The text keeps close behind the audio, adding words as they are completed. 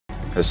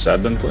Has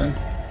Sad been playing?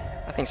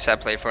 I think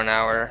Seb played for an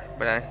hour,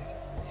 but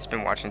he's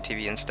been watching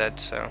TV instead,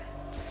 so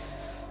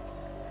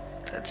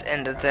that's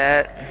end of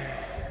that.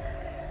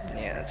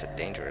 Yeah, that's a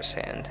dangerous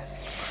hand.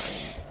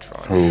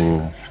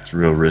 Oh, it's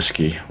real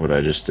risky what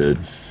I just did.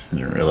 I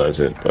didn't realize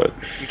it, but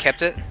You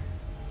kept it?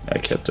 I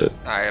kept it.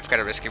 Alright, I've got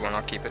a risky one,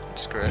 I'll keep it.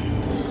 Screw it.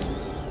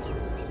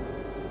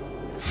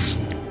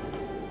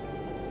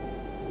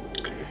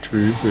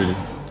 Treefitty.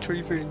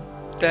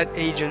 Treefitty. That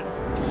agent.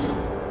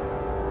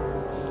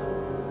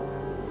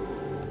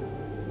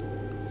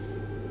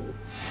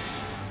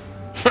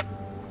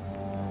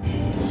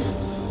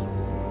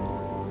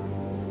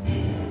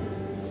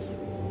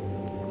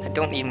 I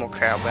don't need more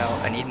cowbell,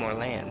 I need more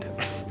land.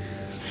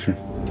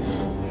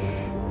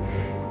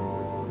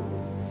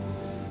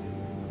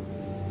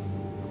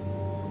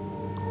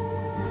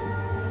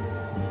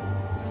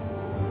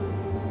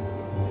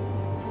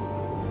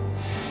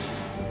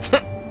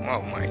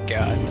 Oh my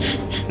god.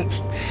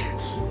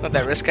 What,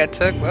 that risk I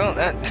took? Well,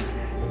 that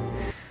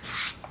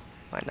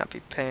might not be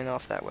paying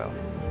off that well.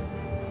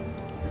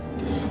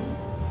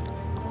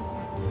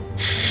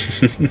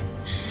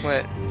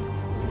 What?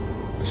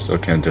 I still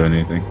can't do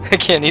anything. I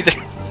can't either.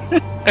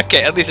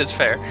 Okay, at least it's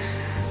fair.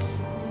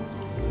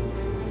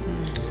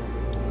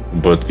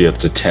 We'll both be up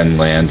to 10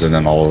 lands, and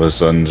then all of a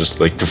sudden, just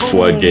like the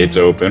floodgates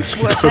open.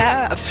 What's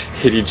up?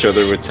 Hit each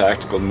other with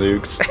tactical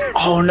nukes.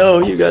 Oh no,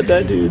 you got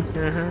that dude.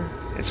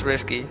 It's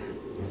risky.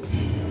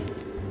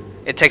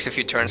 It takes a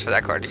few turns for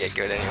that card to get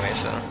good anyway,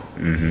 so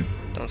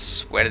don't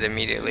sweat it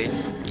immediately.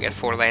 You got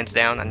 4 lands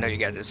down, I know you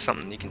got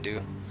something you can do.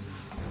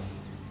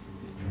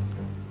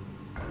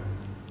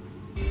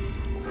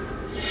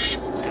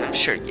 And I'm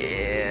sure,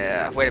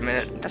 yeah. Wait a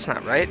minute, that's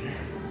not right.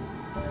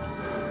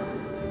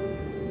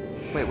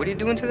 Wait, what are you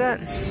doing to that?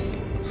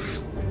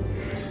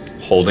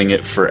 Holding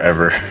it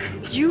forever.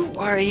 You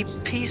are a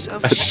piece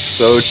of That's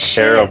so shit.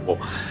 terrible.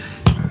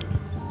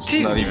 It's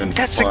Dude, not even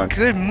that's fun. a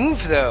good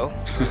move though,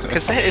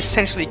 because that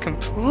essentially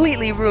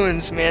completely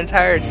ruins my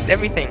entire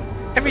everything.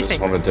 I Everything.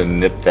 just wanted to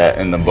nip that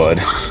in the bud.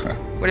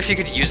 What if you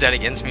could use that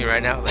against me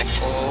right now? Like,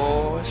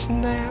 oh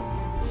snap.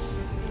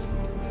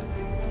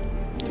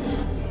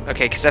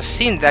 Okay, because I've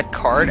seen that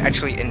card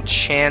actually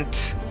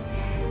enchant.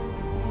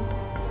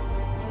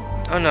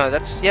 Oh no,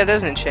 yeah,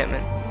 there's an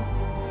enchantment.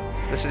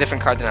 That's a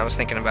different card than I was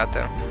thinking about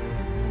though.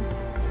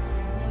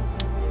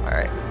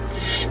 Alright.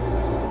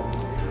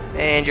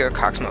 And you're a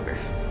cocksmoker.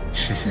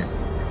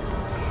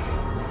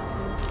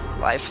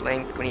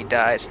 Lifelink when he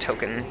dies,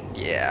 token,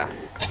 yeah.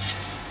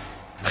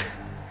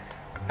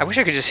 I wish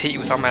I could just hit you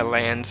with all my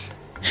lands.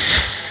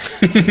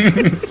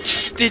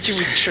 Just hit you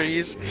with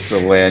trees. So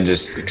land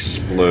just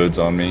explodes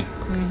on me.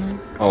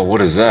 Oh,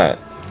 what is that?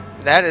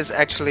 That is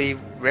actually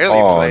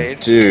rarely played.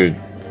 Dude.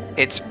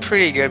 It's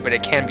pretty good, but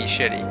it can be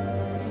shitty.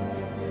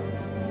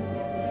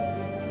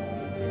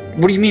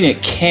 What do you mean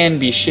it can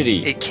be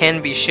shitty? It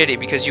can be shitty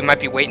because you might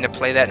be waiting to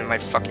play that and it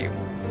might fuck you.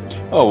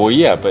 Oh, well,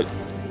 yeah, but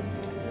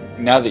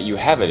now that you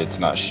have it, it's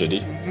not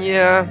shitty.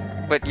 Yeah,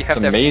 but you have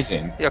It's to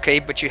amazing. Okay,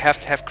 but you have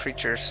to have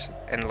creatures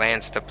and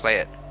lands to play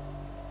it.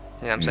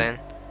 You know what I'm saying?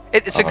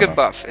 It's a good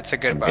buff. It's a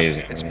good buff.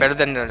 amazing, It's yeah. better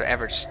than the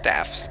average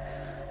staves.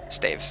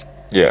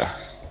 Yeah.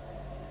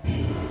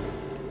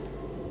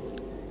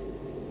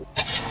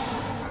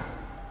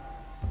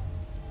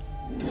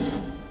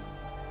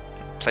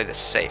 Play this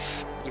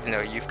safe. Even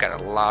though you've got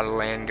a lot of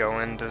land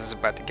going, this is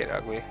about to get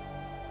ugly.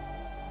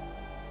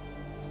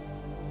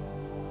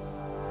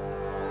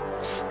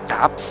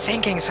 Stop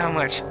thinking so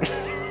much.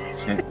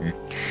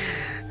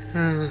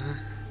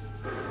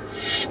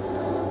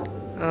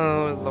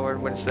 Oh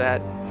lord, what is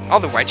that? All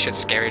the white shit's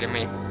scary to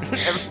me.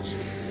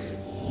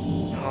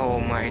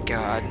 Oh my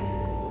god.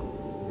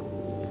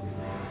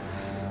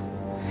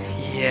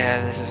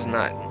 Yeah, this is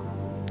not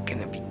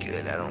gonna be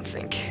good, I don't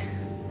think.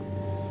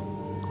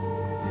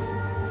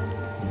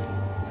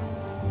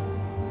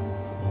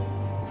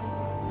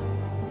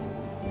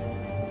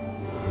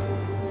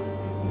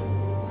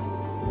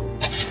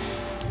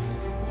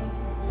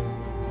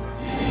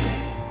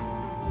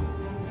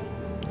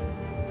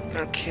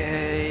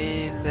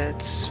 Okay,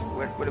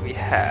 what do we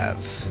have?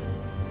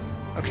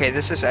 Okay,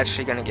 this is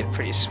actually gonna get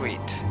pretty sweet.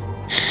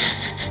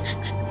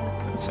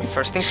 So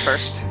first things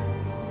first.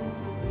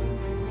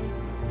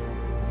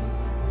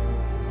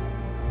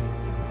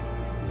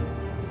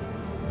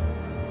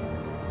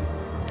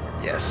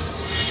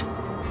 Yes.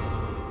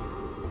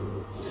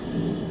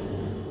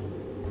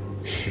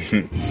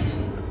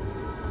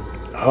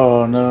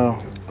 Oh, no.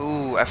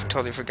 Ooh, I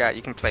totally forgot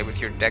you can play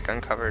with your deck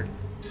uncovered.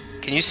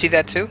 Can you see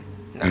that too?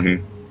 No.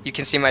 You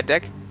can see my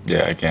deck?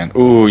 Yeah, I can.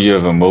 Ooh, you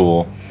have a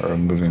mobile, or a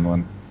moving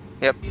one.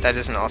 Yep, that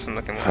is an awesome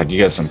looking one. God,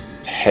 you got some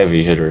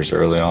heavy hitters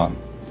early on.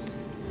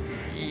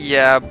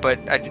 Yeah, but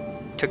I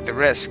took the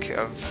risk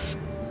of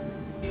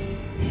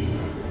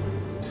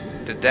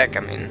the deck.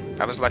 I mean,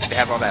 I was lucky to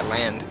have all that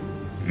land.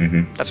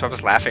 That's why I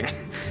was laughing.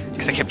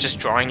 Because I kept just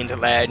drawing into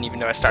land, even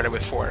though I started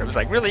with 4. It was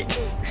like, really?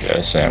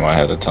 Yeah, same. I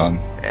had a ton.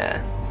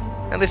 Yeah.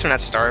 At least we're not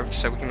starved,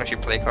 so we can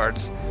actually play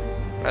cards.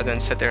 Rather than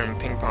sit there and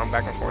ping pong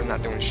back and forth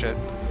not doing shit.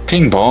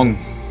 Ping pong.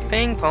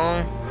 Ping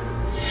pong.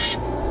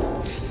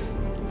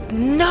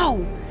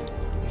 No!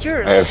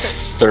 You're I have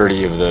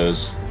 30 of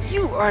those.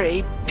 You are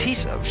a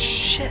piece of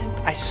shit.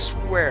 I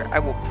swear I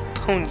will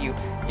pwn you.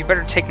 You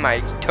better take my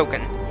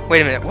token.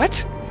 Wait a minute,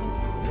 what?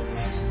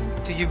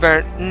 Dude, you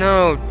better...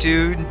 No,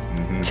 dude.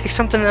 Take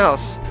something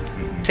else.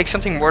 Take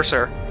something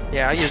worser.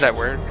 Yeah, I'll use that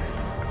word.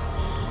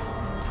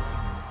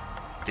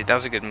 Dude, that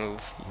was a good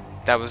move.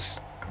 That was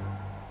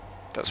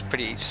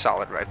pretty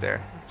solid right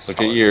there.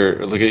 Look at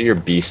your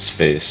beast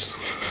face.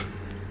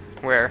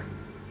 Where?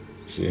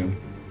 See him?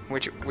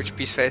 Which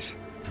beast face?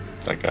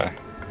 That guy.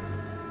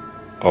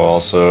 Oh,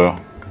 also,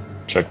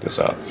 check this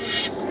out.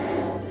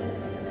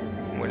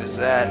 What is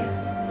that?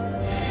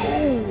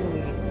 Oh!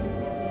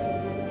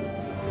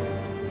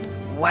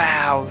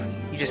 Wow,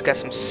 you just got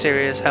some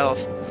serious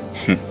health.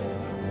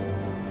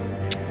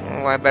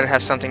 Oh, I better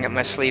have something up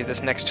my sleeve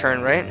this next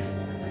turn, right?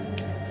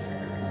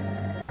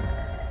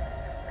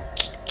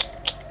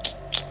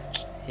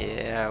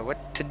 Yeah,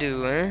 what to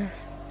do, eh?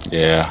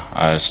 Yeah,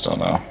 I just don't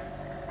know.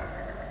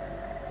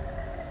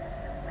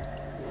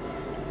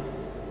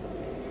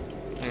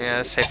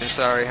 Yeah, safe and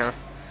sorry, huh?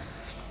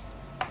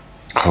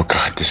 Oh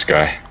god, this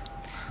guy.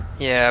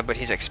 Yeah, but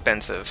he's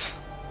expensive.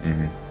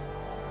 Mm-hmm.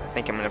 I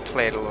think I'm gonna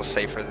play it a little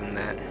safer than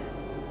that.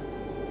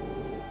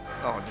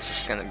 Oh, this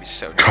is gonna be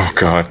so Oh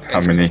god,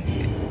 how many?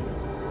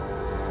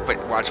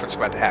 But watch what's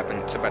about to happen.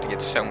 It's about to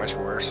get so much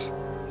worse.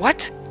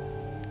 What?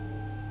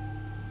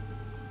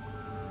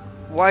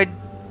 Why?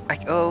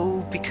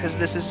 Oh, because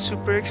this is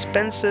super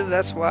expensive.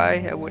 That's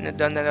why I wouldn't have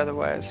done that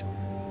otherwise.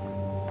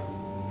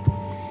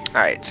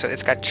 Alright, so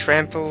it's got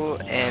trample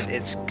and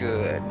it's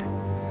good.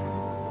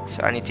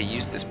 So I need to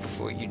use this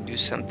before you do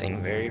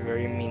something very,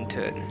 very mean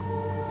to it.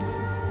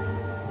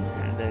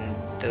 And then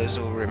those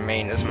will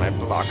remain as my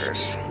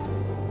blockers.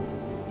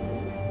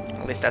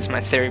 At least that's my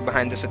theory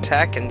behind this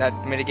attack, and that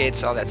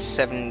mitigates all that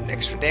 7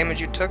 extra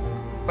damage you took.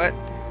 But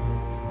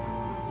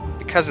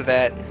because of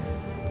that,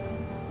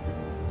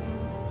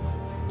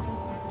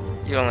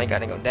 you only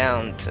got to go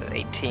down to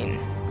 18.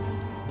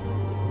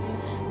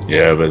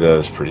 Yeah, but that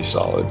was pretty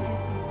solid.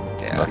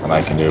 Yeah. Nothing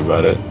I can do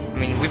about it. I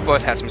mean, we've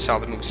both had some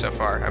solid moves so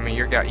far. I mean,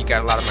 you got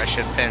a lot of my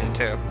shit pinned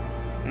too.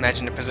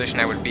 Imagine the position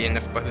I would be in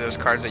if both of those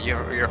cards that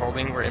you're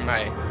holding were in my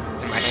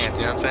hand.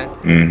 You know what I'm saying?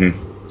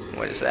 Mm-hmm.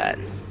 What is that?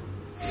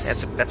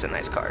 That's a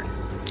nice card.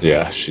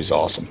 Yeah, she's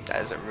awesome.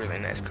 That is a really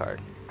nice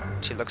card.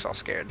 She looks all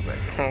scared, but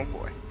oh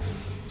boy.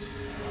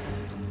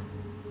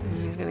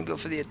 He's gonna go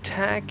for the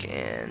attack,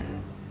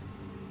 and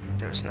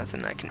there's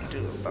nothing I can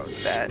do about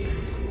that.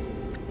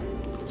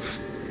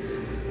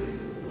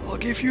 I'll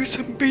give you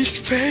some beast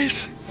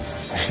face.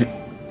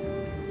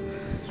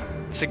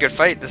 It's a good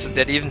fight. This is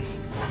dead even.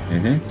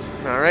 Mm-hmm.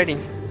 Alrighty.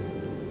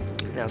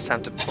 Now it's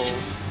time to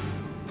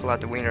pull out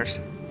the wieners.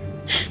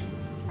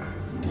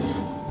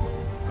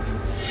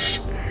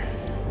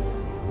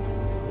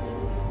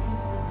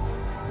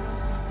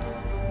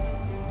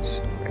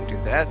 So we're gonna do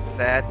that.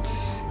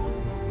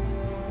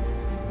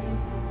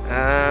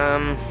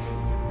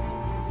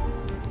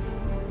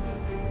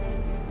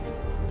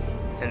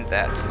 And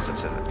that, since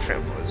it's in the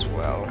trample as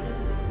well.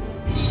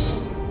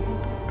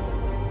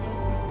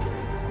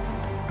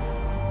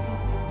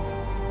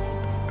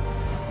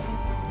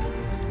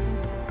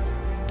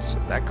 So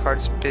that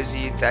card's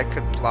busy. That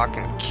could block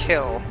and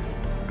kill.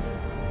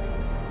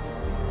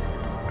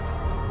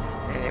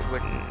 And it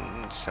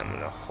wouldn't, so I'm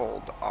gonna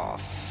hold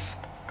off.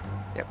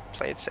 Yep,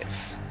 play it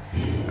safe.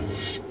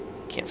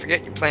 Can't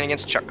forget you're playing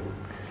against Chuck.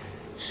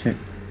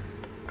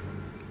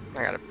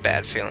 I got a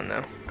bad feeling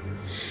though.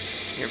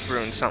 You're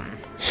brewing something.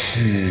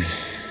 And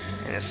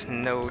it's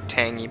no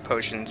tangy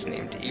potions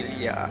named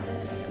Ilya.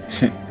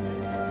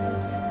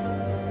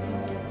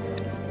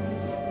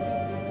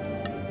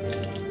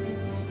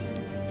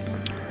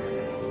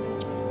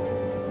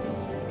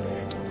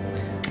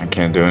 I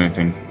can't do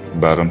anything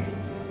about him.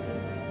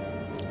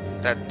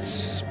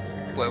 That's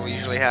what will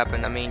usually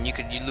happen. I mean, you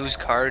lose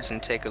cards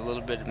and take a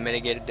little bit of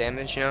mitigated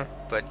damage, you know,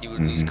 but you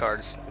would lose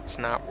cards. It's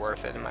not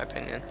worth it, in my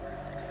opinion.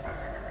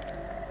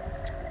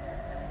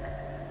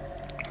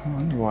 I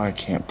wonder why I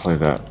can't play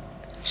that.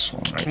 This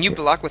one right Can you here.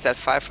 block with that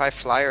 5/5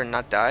 flyer and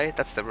not die?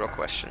 That's the real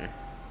question.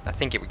 I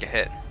think it would get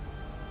hit.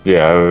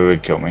 Yeah, it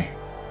would kill me.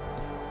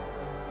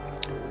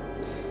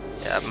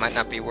 Yeah, it might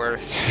not be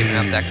worth giving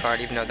up that card,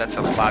 even though that's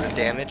a lot of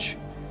damage.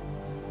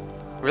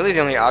 Really, the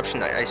only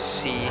option I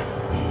see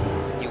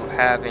you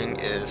having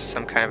is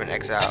some kind of an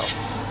exile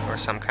or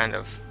some kind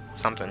of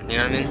something. You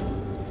know what I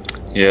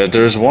mean? Yeah,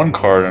 there's one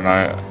card, and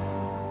I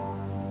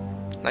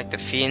Like the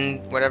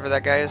Fiend, whatever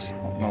that guy is.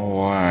 don't know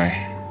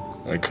why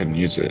I couldn't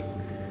use it.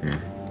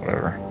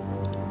 Whatever.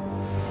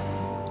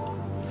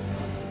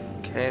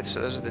 Okay,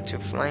 so those are the 2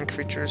 flying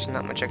creatures.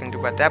 Not much I can do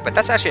about that, but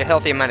that's actually a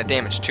healthy amount of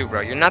damage too,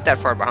 bro. You're not that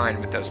far behind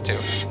with those 2.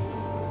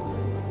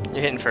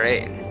 You're hitting for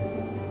 8.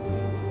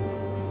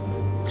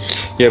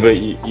 Yeah, but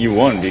you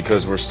won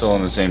because we're still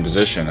in the same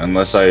position.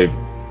 Unless I...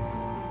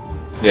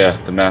 Yeah,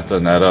 the math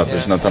doesn't add up.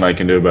 There's nothing I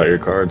can do about your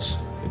cards.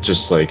 It's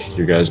just like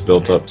you guys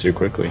built up too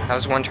quickly. I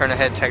was 1 turn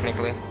ahead,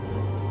 technically.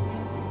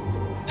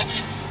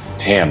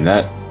 Damn,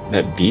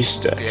 that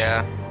beast deck.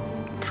 Yeah.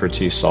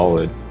 Pretty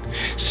solid.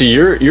 See,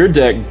 your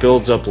deck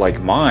builds up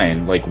like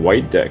mine, like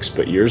white decks,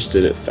 but yours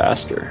did it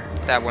faster.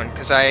 That one,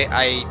 because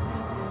I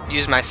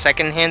used my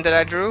second hand that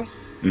I drew,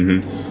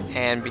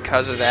 and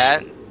because of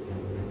that,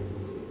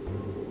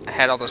 I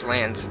had all those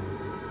lands.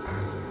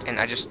 And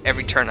I just,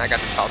 every turn I got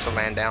to toss a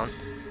land down.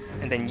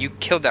 And then you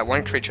killed that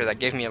one creature that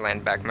gave me a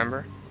land back,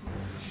 remember?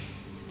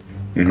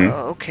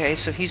 Okay,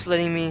 so he's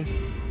letting me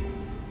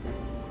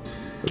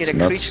get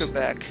a creature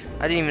back.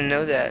 I didn't even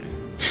know that.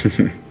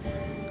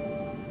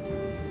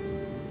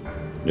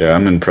 Yeah,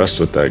 I'm impressed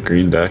with that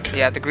green deck.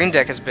 Yeah, the green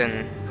deck has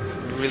been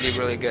really,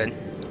 really good.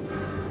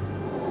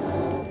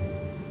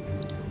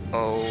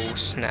 Oh,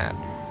 snap.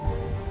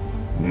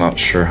 I'm not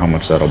sure how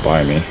much that'll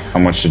buy me. How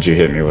much did you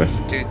hit me with?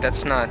 Dude,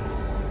 that's not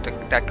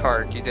that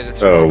card. You did it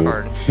through a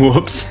card.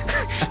 Whoops.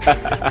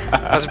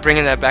 I was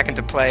bringing that back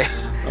into play.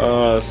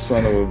 Oh,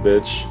 son of a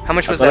bitch. How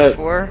much was that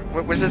for?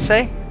 What does it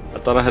say? I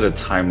thought I had a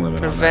time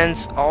limit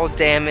Prevents on all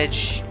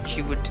damage.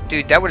 He would,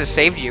 dude, that would have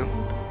saved you.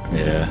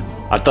 that.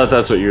 Yeah. I thought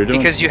that's what you were doing.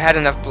 Because you had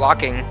enough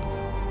blocking.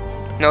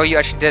 No, you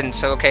actually didn't.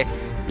 So, okay,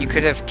 you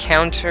could have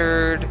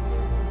countered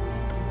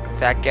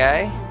that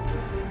guy,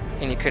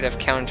 and you could have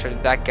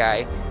countered that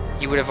guy.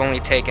 You would have only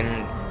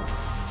taken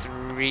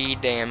 3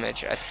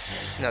 damage.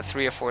 No,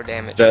 3 or 4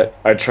 damage. That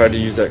I tried to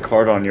use that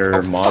card on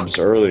your mobs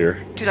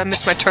earlier. Dude, I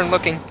missed my turn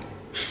looking.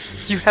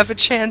 You have a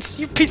chance,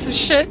 you piece of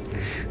shit.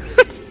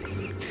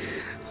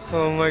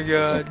 Oh my god.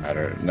 Doesn't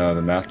matter. No,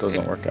 the math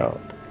doesn't work out.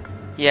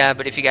 Yeah,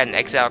 but if you got an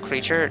exile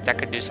creature, that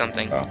could do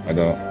something. Oh, I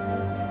don't.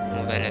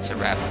 Well, then it's a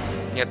wrap.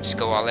 Yep, just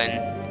go all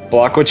in.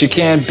 Block what you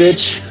can,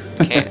 bitch.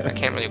 I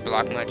can't really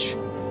block much.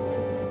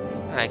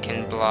 I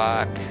can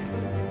block.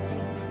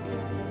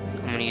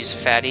 I'm gonna use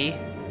Fatty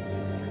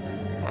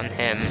on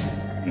him.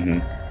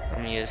 I'm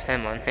gonna use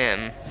him on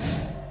him.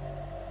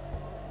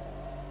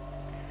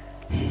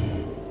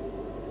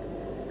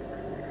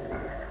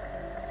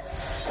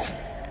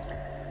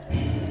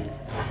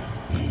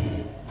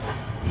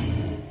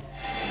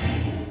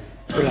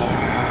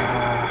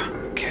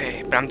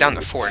 Okay, but I'm down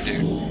to 4,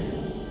 dude.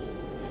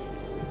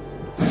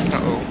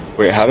 Uh-oh.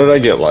 Wait, how did I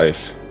get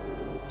life?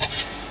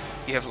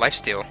 You have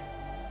lifesteal.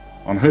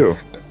 On who?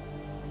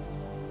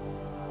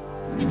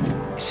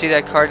 You see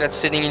that card that's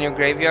sitting in your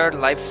graveyard?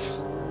 Life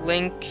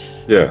Link?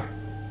 Yeah.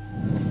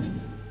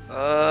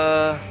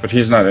 But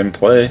he's not in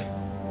play.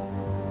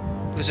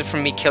 Was it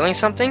from me killing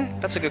something?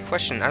 That's a good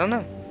question. I don't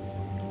know.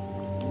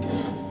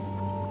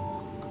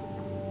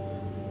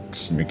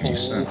 Doesn't make any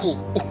sense.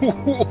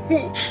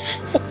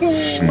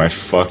 Am I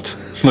fucked?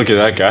 Look at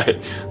that guy.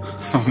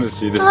 I want to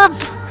see this.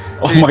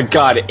 Oh my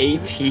god,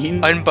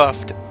 18?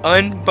 Unbuffed.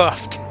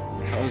 Unbuffed.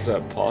 How is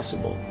that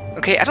possible?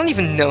 Okay, I don't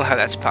even know how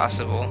that's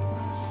possible.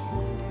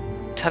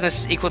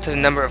 Toughness is equal to the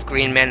number of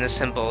green mana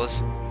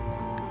symbols.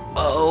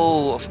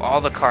 Oh, of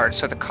all the cards.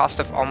 So the cost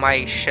of all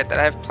my shit that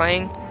I have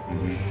playing?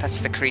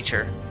 That's the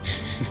creature.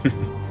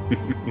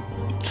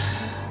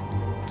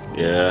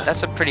 Yeah.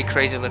 That's a pretty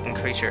crazy looking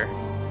creature.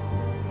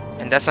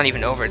 And that's not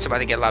even over. It's about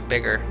to get a lot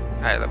bigger.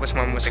 That was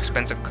my most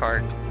expensive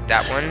card.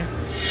 That one.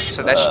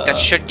 So that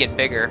should get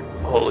bigger.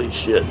 Holy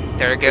shit.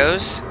 There it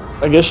goes.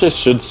 I guess I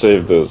should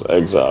save those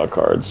exile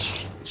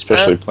cards.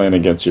 Especially playing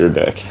against your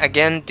deck.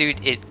 Again,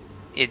 dude, it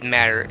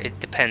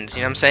depends.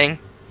 You know what I'm saying?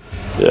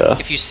 Yeah.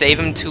 If you save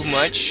him too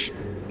much,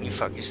 you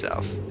fuck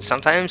yourself.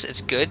 Sometimes it's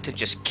good to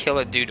just kill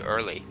a dude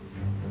early.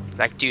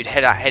 Like, dude,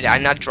 had I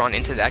not drawn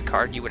into that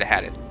card, you would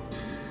have had it.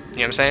 You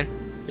know what I'm saying?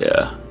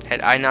 Yeah.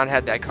 Had I not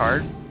had that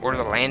card, or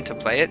the land to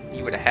play it,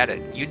 you would have had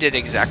it. You did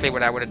exactly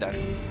what I would have done.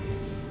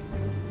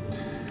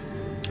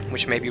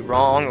 Which may be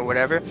wrong or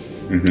whatever.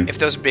 If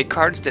those big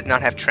cards did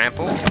not have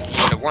trample,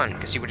 you would have won,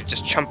 because you would have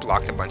just chump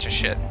blocked a bunch of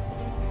shit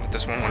with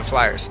those 1/1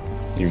 flyers.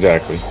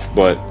 Exactly.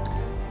 But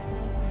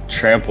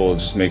trample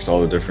just makes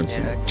all the difference.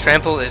 Yeah,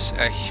 trample is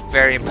a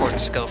very important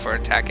skill for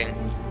attacking.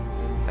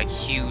 Like,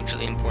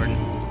 hugely important.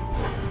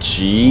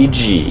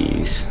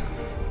 GG's.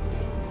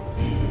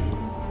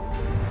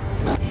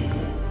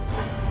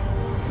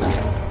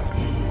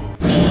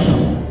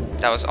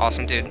 That was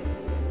awesome, dude.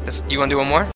 You want to do one more?